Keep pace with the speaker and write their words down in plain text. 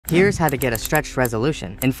Here's how to get a stretched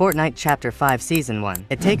resolution in Fortnite Chapter 5 Season 1.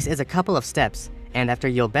 It takes is a couple of steps, and after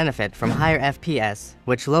you'll benefit from higher FPS,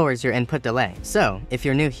 which lowers your input delay. So, if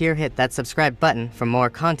you're new here, hit that subscribe button for more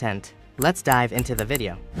content. Let's dive into the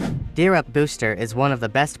video. Gear Up Booster is one of the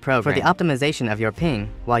best programs for the optimization of your ping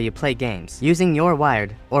while you play games, using your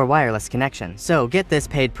wired or wireless connection. So get this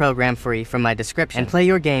paid program free from my description and play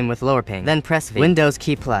your game with lower ping. Then press V, Windows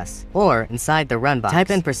key plus, or inside the run box,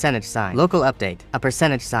 type in %, local update, a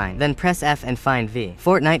 %, then press F and find V,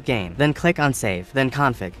 Fortnite game, then click on save, then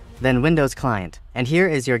config, then Windows client. And here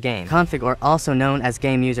is your game config, or also known as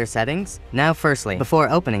game user settings. Now firstly, before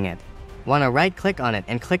opening it, wanna right click on it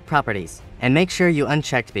and click properties, and make sure you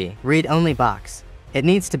unchecked B, read only box. It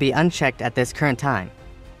needs to be unchecked at this current time.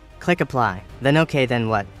 Click apply, then OK, then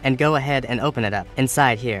what, and go ahead and open it up.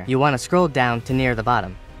 Inside here, you wanna scroll down to near the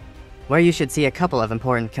bottom, where you should see a couple of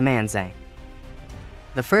important commands.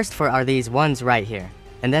 The first four are these ones right here,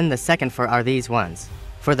 and then the second four are these ones.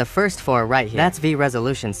 For the first four right here, that's V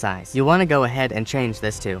resolution size. You wanna go ahead and change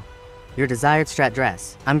this to your desired strat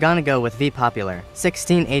dress. I'm gonna go with V popular,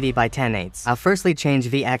 1680 by 1080. I'll firstly change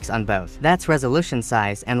VX on both. That's resolution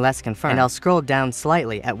size and less confirmed. And I'll scroll down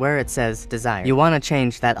slightly at where it says desired. You wanna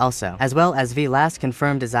change that also, as well as V last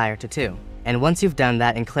confirmed desire to 2. And once you've done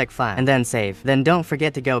that, and click file, and then save. Then don't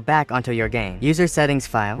forget to go back onto your game user settings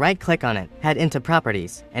file, right click on it, head into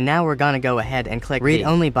properties, and now we're gonna go ahead and click read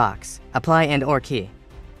only box, apply and or key.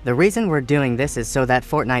 The reason we're doing this is so that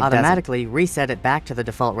Fortnite automatically reset it back to the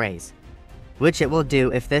default rays, which it will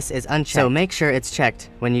do if this is unchecked. So make sure it's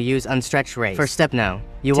checked when you use unstretched rays. For step no,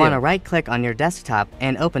 you wanna right click on your desktop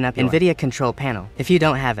and open up NVIDIA control panel. If you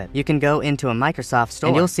don't have it, you can go into a Microsoft store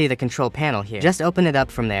and you'll see the control panel here. Just open it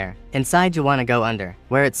up from there. Inside you wanna go under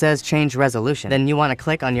where it says change resolution. Then you wanna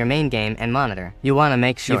click on your main game and monitor. You wanna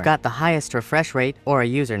make sure you've got the highest refresh rate or a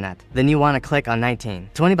user nut. Then you wanna click on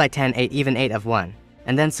 1920 by 1080 even 8 of 1.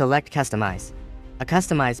 And then select customize. A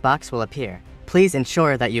customize box will appear. Please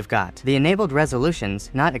ensure that you've got the enabled resolutions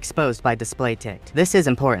not exposed by display ticked. This is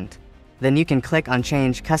important. Then you can click on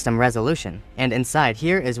change custom resolution, and inside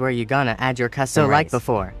here is where you're gonna add your custom rays. Like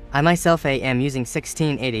before, I myself am using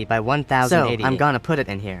 1680 by 1080. So I'm gonna put it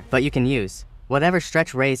in here, but you can use whatever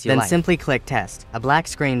stretch rays you like. Then simply click test. A black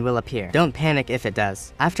screen will appear. Don't panic if it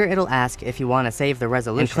does. After it'll ask if you wanna save the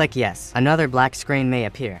resolution, and click yes. Another black screen may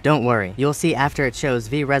appear. Don't worry, you'll see after it shows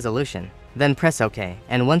V resolution. Then press OK,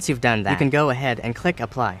 and once you've done that, you can go ahead and click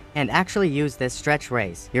apply, and actually use this stretch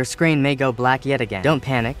rays. Your screen may go black yet again. Don't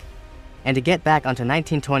panic. And to get back onto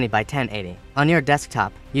 1920 by 1080, on your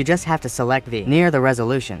desktop, you just have to select V near the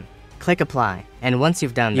resolution. Click apply, and once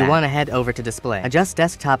you've done that, you wanna head over to display, adjust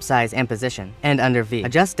desktop size and position, and under V,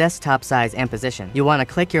 adjust desktop size and position, you wanna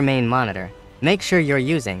click your main monitor. Make sure you're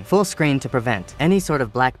using full screen to prevent any sort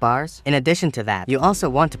of black bars. In addition to that, you also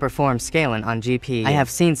want to perform scaling on GPU. I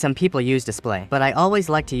have seen some people use display, but I always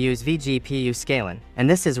like to use vGPU scaling, and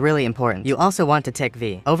this is really important. You also want to tick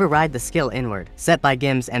V, override the skill inward, set by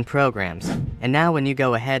games and programs. And now when you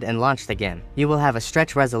go ahead and launch the game, you will have a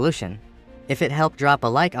stretch resolution. If it helped, drop a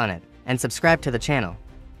like on it, and subscribe to the channel.